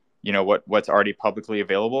 what's already publicly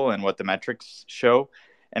available and what the metrics show?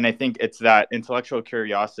 And I think it's that intellectual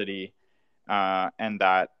curiosity and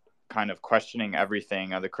that kind of questioning everything,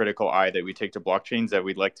 the critical eye that we take to blockchains that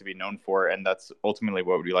we'd like to be known for. And that's ultimately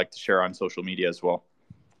what we like to share on social media as well.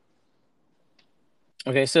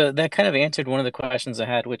 Okay, so that kind of answered one of the questions I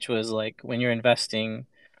had, which was like when you're investing,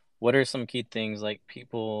 what are some key things like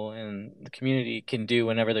people and the community can do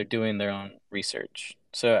whenever they're doing their own research?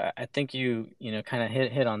 So I think you know, kind of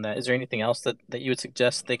hit on that. Is there anything else that you would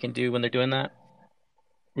suggest they can do when they're doing that?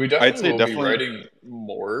 We I'd definitely say will be definitely. writing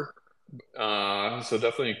more. So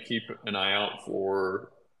definitely keep an eye out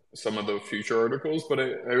for some of the future articles. But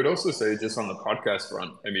I would also say just on the podcast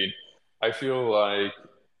front, I mean, I feel like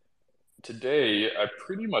today I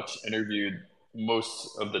pretty much interviewed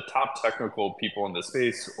most of the top technical people in the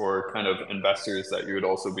space or kind of investors that you would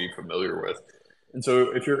also be familiar with. And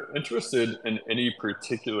so if you're interested in any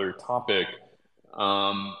particular topic,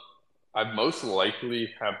 um, I most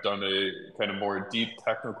likely have done a kind of more deep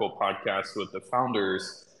technical podcast with the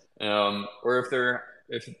founders. Or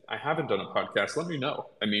if I haven't done a podcast, let me know.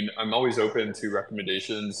 I mean, I'm always open to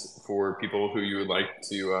recommendations for people who you would like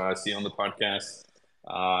to see on the podcast.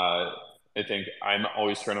 I think I'm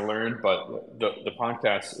always trying to learn, but the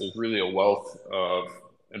podcast is really a wealth of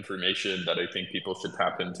information that I think people should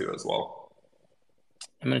tap into as well.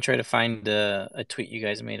 I'm gonna try to find a tweet you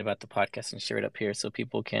guys made about the podcast and share it up here so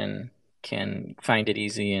people can find it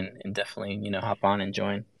easy and definitely, you know, hop on and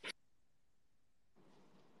join.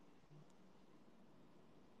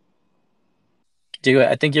 Diego,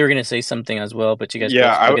 I think you were gonna say something as well, but you guys both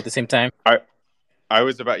Yeah, spoke at the same time. I, I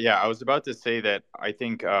was about to say that I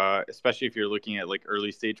think, especially if you're looking at like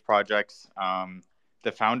early stage projects,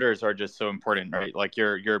 the founders are just so important, right? Like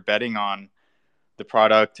you're betting on the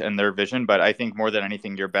product and their vision, but I think more than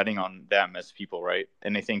anything, you're betting on them as people, right?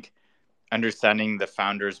 And I think understanding the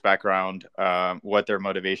founders' background, what their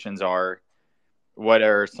motivations are, what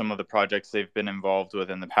are some of the projects they've been involved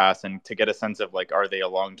with in the past, and to get a sense of like, are they a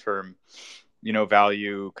long term,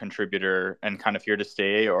 value contributor and kind of here to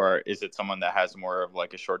stay, or is it someone that has more of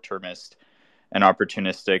like a short termist and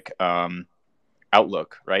opportunistic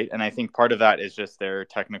outlook, right? And I think part of that is just their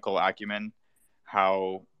technical acumen,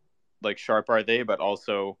 how like sharp are they, but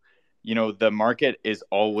also, the market is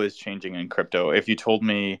always changing in crypto. If you told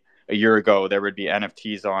me a year ago there would be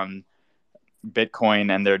NFTs on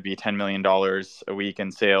Bitcoin and there'd be $10 million a week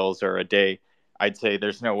in sales or a day, I'd say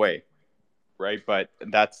there's no way, right? But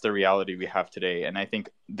that's the reality we have today. And I think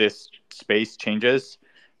this space changes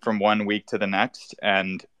from one week to the next.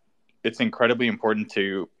 And it's incredibly important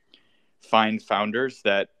to find founders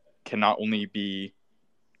that can not only be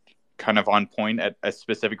kind of on point at a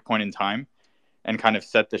specific point in time and kind of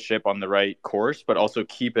set the ship on the right course, but also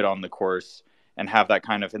keep it on the course and have that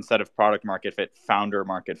kind of, instead of product market fit, founder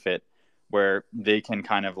market fit, where they can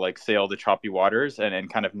kind of like sail the choppy waters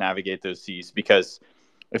and kind of navigate those seas. Because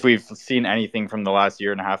if we've seen anything from the last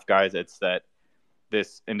year and a half, guys, it's that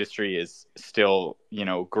this industry is still,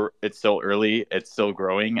 it's still early, it's still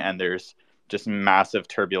growing, and there's just massive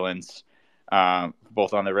turbulence,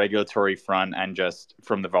 both on the regulatory front and just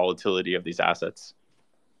from the volatility of these assets.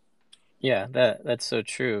 Yeah, that's so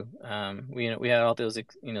true. We had all those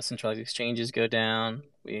centralized exchanges go down.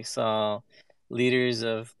 We saw leaders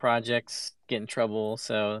of projects get in trouble.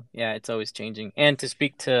 So yeah, it's always changing. And to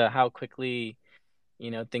speak to how quickly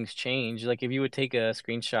things change, like if you would take a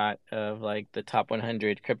screenshot of like the top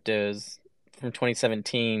 100 cryptos from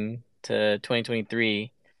 2017 to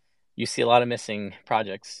 2023, you see a lot of missing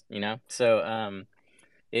projects. So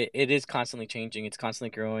it is constantly changing. It's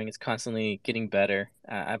constantly growing. It's constantly getting better.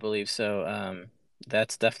 I believe so.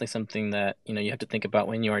 That's definitely something that you have to think about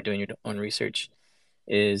when you are doing your own research.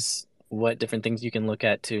 Is what different things you can look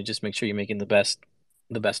at to just make sure you're making the best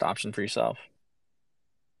option for yourself.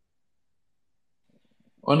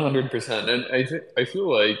 100%. And I feel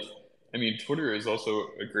like, I mean, Twitter is also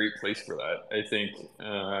a great place for that. I think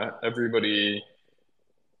everybody,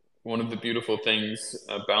 one of the beautiful things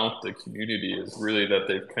about the community is really that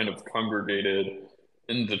they've kind of congregated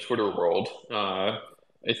in the Twitter world.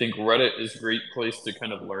 I think Reddit is a great place to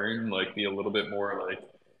kind of learn, like be a little bit more like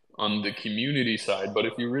on the community side. But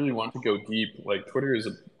if you really want to go deep, like Twitter is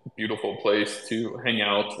a beautiful place to hang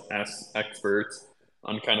out, ask experts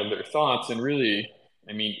on kind of their thoughts, and really,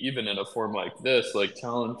 I mean, even in a form like this, like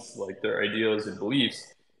challenge like their ideas and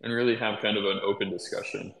beliefs, and really have kind of an open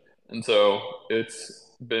discussion. And so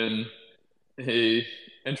it's been a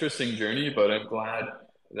interesting journey, but I'm glad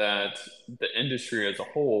that the industry as a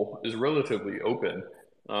whole is relatively open.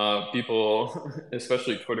 People,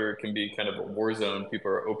 especially Twitter, can be kind of a war zone.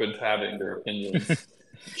 People are open to having their opinions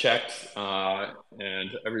checked, and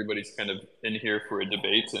everybody's kind of in here for a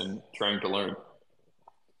debate and trying to learn.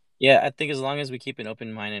 Yeah, I think as long as we keep an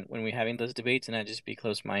open mind and when we're having those debates and not just be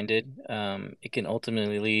close-minded, it can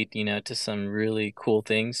ultimately lead, to some really cool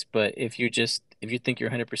things. But if you think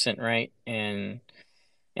you're 100% right and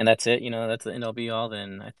that's it, that's the end all be all,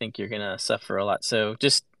 then I think you're gonna suffer a lot. So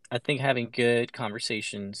just I think having good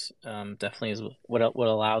conversations definitely is what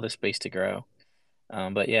allow the space to grow.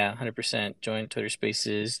 But yeah, 100% join Twitter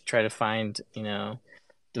Spaces. Try to find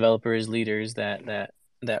developers, leaders that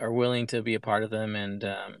are willing to be a part of them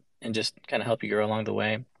and just kind of help you grow along the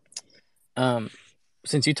way. Um,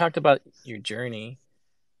 since you talked about your journey,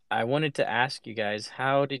 I wanted to ask you guys,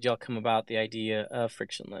 how did y'all come about the idea of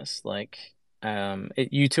Frictionless? Like,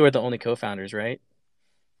 you two are the only co-founders, right?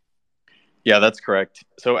 Yeah, that's correct.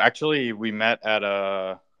 So actually, we met at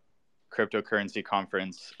a cryptocurrency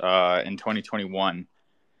conference in 2021,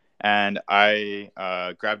 and I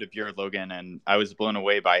grabbed a beer with Logan, and I was blown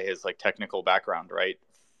away by his like technical background. Right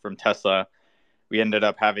from Tesla, we ended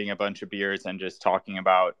up having a bunch of beers and just talking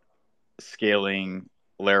about scaling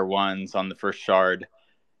layer ones on the first shard,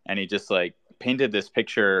 and he just like painted this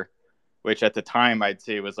picture, which at the time I'd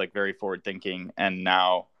say was like very forward thinking, and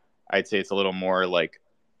now I'd say it's a little more like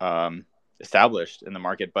um, established in the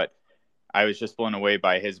market. But I was just blown away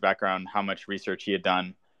by his background, how much research he had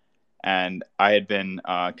done, and I had been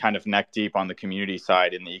kind of neck deep on the community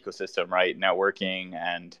side in the ecosystem, right, networking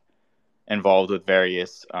and involved with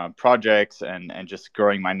various projects and just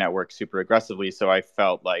growing my network super aggressively. So I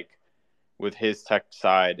felt like with his tech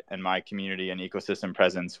side and my community and ecosystem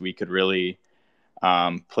presence, we could really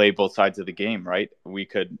play both sides of the game, right? We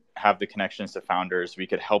could have the connections to founders, we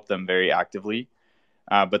could help them very actively,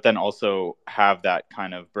 but then also have that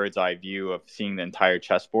kind of bird's eye view of seeing the entire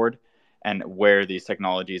chessboard and where these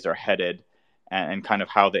technologies are headed and kind of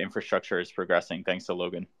how the infrastructure is progressing, thanks to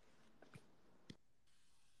Logan.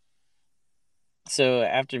 So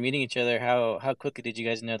after meeting each other, how quickly did you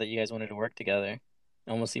guys know that you guys wanted to work together?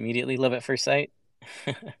 Almost immediately, love at first sight?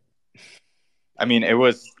 I mean, it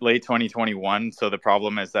was late 2021. So the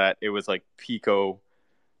problem is that it was like Pico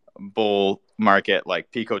bull market,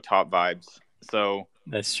 like Pico top vibes. So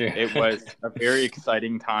That's true. it was a very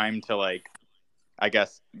exciting time to like, I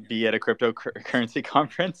guess, be at a cryptocurrency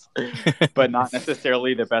conference, but not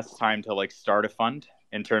necessarily the best time to like start a fund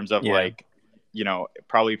in terms of Yeah. like,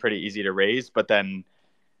 probably pretty easy to raise, but then,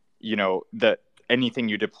 the anything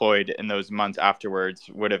you deployed in those months afterwards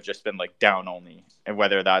would have just been like down only, and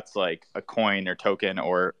whether that's like a coin or token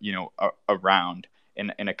or a round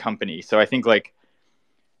in a company. So I think like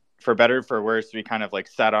for better for worse, we kind of like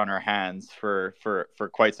sat on our hands for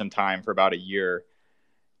quite some time, for about a year,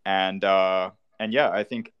 and and yeah, I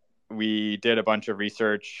think we did a bunch of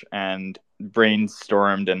research and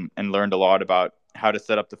brainstormed and learned a lot about how to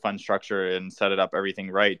set up the fund structure and set it up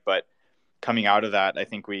everything right. But coming out of that, I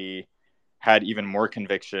think we had even more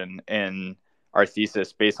conviction in our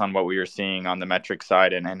thesis based on what we were seeing on the metric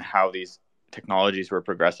side and how these technologies were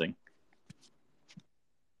progressing.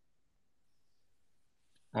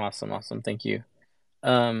 Awesome, awesome. Thank you.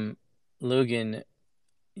 Um, Logan,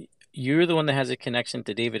 you're the one that has a connection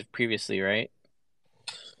to David previously, right?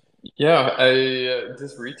 Yeah, I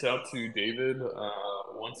just reached out to David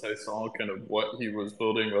once I saw kind of what he was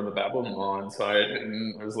building on the Babylon side,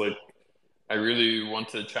 and I was like, I really want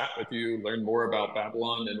to chat with you, learn more about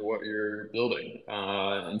Babylon and what you're building.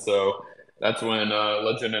 And so that's when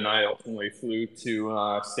Legend and I ultimately flew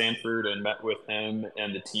to Stanford and met with him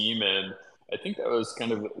and the team. And I think that was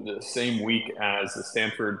kind of the same week as the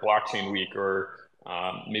Stanford Blockchain Week, or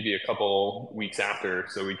maybe a couple weeks after.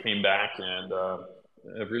 So we came back and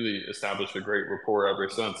have really established a great rapport ever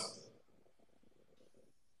since.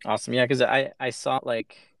 Awesome. Yeah, because I saw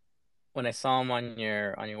like when I saw him on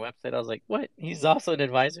your website, I was like, "What? He's also an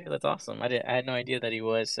advisor? That's awesome." I had no idea that he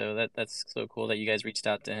was. So that's so cool that you guys reached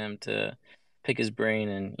out to him to pick his brain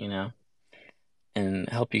and and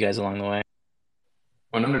help you guys along the way.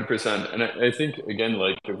 100%. And I think again,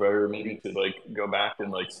 like if I were maybe to like go back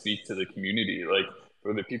and like speak to the community, like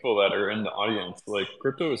for the people that are in the audience, like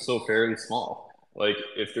crypto is still fairly small. Like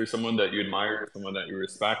if there's someone that you admire, someone that you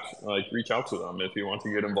respect, like reach out to them. If you want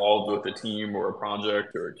to get involved with a team or a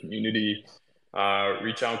project or a community,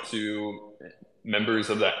 reach out to members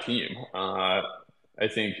of that team. I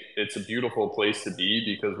think it's a beautiful place to be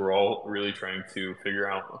because we're all really trying to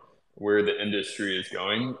figure out where the industry is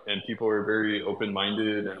going, and people are very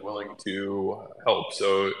open-minded and willing to help.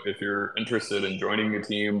 So if you're interested in joining a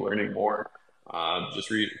team, learning more, just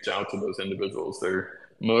reach out to those individuals. They're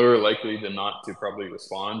more likely than not to probably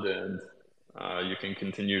respond, and you can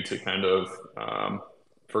continue to kind of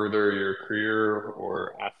further your career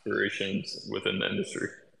or aspirations within the industry.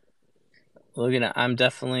 Logan, I'm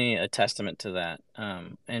definitely a testament to that.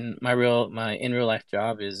 And my in real life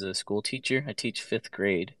job is a school teacher. I teach fifth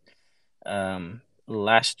grade.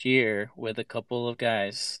 Last year with a couple of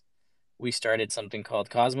guys, we started something called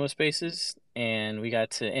Cosmos Spaces, and we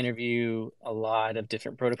got to interview a lot of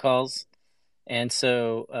different protocols. And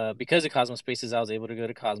so, because of Cosmos Spaces, I was able to go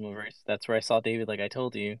to Cosmoverse. That's where I saw David, like I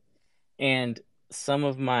told you. And some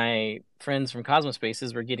of my friends from Cosmos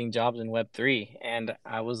Spaces were getting jobs in Web3, and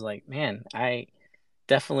I was like, man, I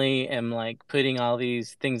definitely am like putting all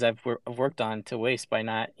these things I've worked on to waste by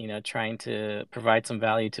not, trying to provide some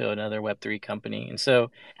value to another Web3 company. And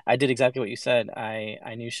so I did exactly what you said.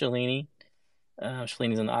 I knew Shalini.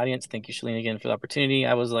 Shalini's in the audience. Thank you, Shalini, again for the opportunity.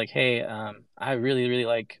 I was like, hey, I really, really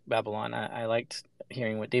like Babylon. I liked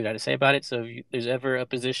hearing what David had to say about it. So if there's ever a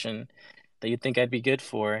position that you think I'd be good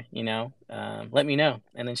for, let me know.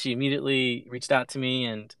 And then she immediately reached out to me,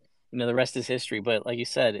 and the rest is history. But like you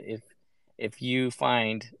said, if you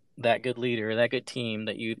find that good leader, that good team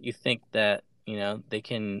that you think that they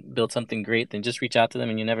can build something great, then just reach out to them,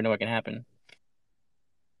 and you never know what can happen.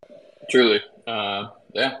 Truly,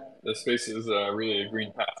 yeah, the space is really a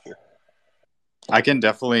green pasture. I can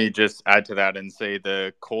definitely just add to that and say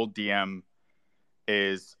the cold DM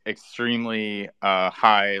is extremely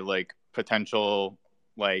high like potential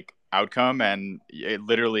like outcome, and it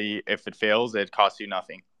literally, if it fails, it costs you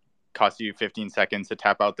nothing. Costs you 15 seconds to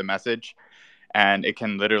tap out the message, and it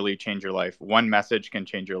can literally change your life. One message can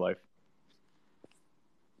change your life.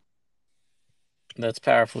 That's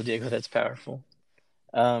powerful, Diego. That's powerful.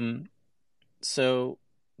 Um, So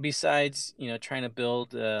besides, trying to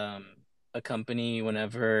build a company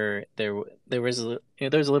whenever there was there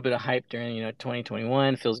was a little bit of hype during,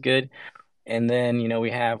 2021, feels good. And then, we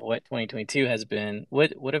have what 2022 has been.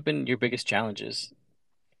 What have been your biggest challenges?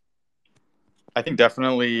 I think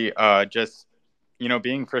definitely just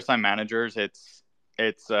being first time managers,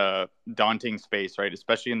 it's a daunting space, right?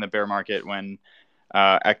 Especially in the bear market when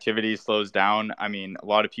activity slows down. I mean, a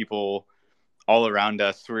lot of people all around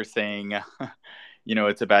us were saying,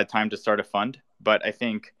 it's a bad time to start a fund. But I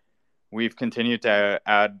think we've continued to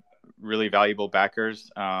add really valuable backers.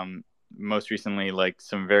 Most recently, like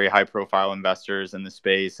some very high profile investors in the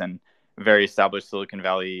space and very established Silicon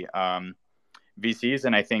Valley VCs.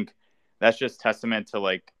 And I think that's just testament to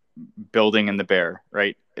like building in the bear,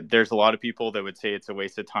 right? There's a lot of people that would say it's a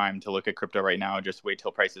waste of time to look at crypto right now, just wait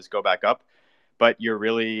till prices go back up. But you're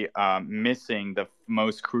really missing the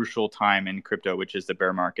most crucial time in crypto, which is the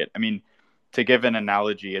bear market. I mean, to give an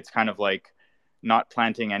analogy, it's kind of like not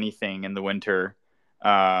planting anything in the winter,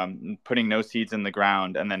 putting no seeds in the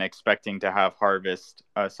ground, and then expecting to have harvest,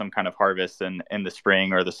 some kind of harvest in the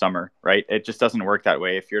spring or the summer, right? It just doesn't work that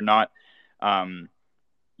way. If you're not um,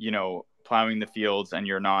 plowing the fields and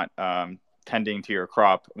you're not tending to your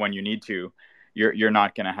crop when you need to, you're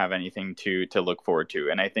not going to have anything to look forward to.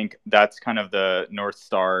 And I think that's kind of the North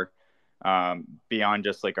Star, beyond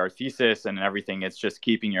just like our thesis and everything. It's just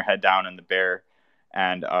keeping your head down in the bear.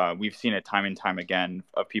 And we've seen it time and time again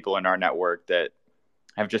of people in our network that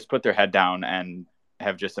have just put their head down and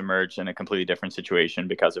have just emerged in a completely different situation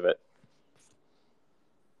because of it.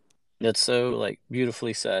 That's so like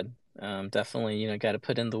beautifully said. Definitely, got to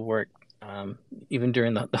put in the work, even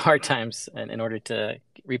during the hard times, and in order to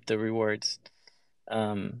reap the rewards.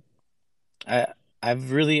 Um, I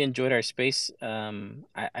I've really enjoyed our space.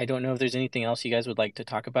 I don't know if there's anything else you guys would like to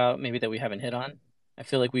talk about, maybe that we haven't hit on. I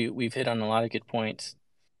feel like we've hit on a lot of good points.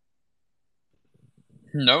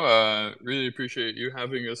 No, really appreciate you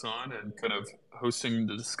having us on and kind of hosting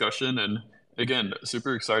the discussion. And again,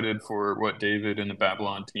 super excited for what David and the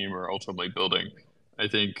Babylon team are ultimately building. I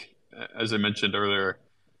think, as I mentioned earlier,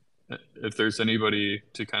 if there's anybody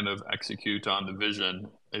to kind of execute on the vision,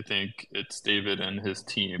 I think it's David and his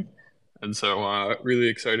team. And so, really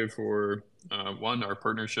excited for one, our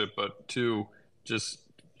partnership, but two, just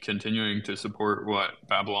continuing to support what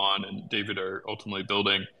Babylon and David are ultimately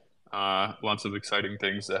building. Lots of exciting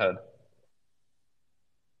things ahead.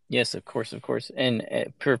 Yes, of course, of course.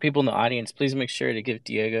 And for people in the audience, please make sure to give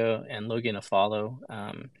Diego and Logan a follow.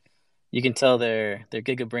 You can tell they're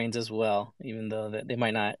Giga brains as well, even though that they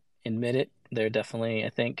might not admit it. They're definitely, I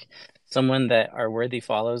think, someone that are worthy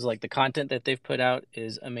follows. Like the content that they've put out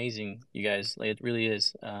is amazing, you guys. Like it really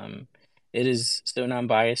is. It is so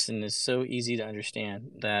non-biased and is so easy to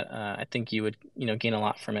understand that I think you would, gain a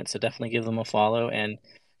lot from it. So definitely give them a follow and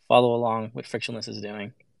follow along what Frictionless is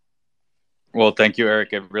doing. Well, thank you, Eric.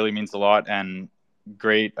 It really means a lot, and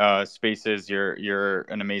great spaces. You're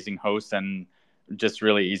an amazing host, and just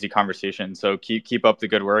really easy conversation. So keep up the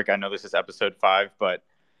good work. I know this is episode 5, but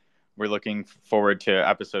we're looking forward to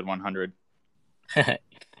episode 100.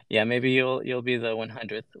 Yeah, maybe you'll be the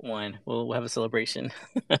 100th one. We'll have a celebration.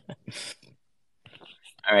 All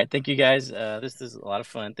right, thank you guys. This is a lot of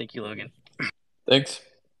fun. Thank you, Logan. Thanks.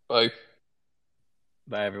 Bye.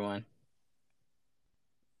 Bye, everyone.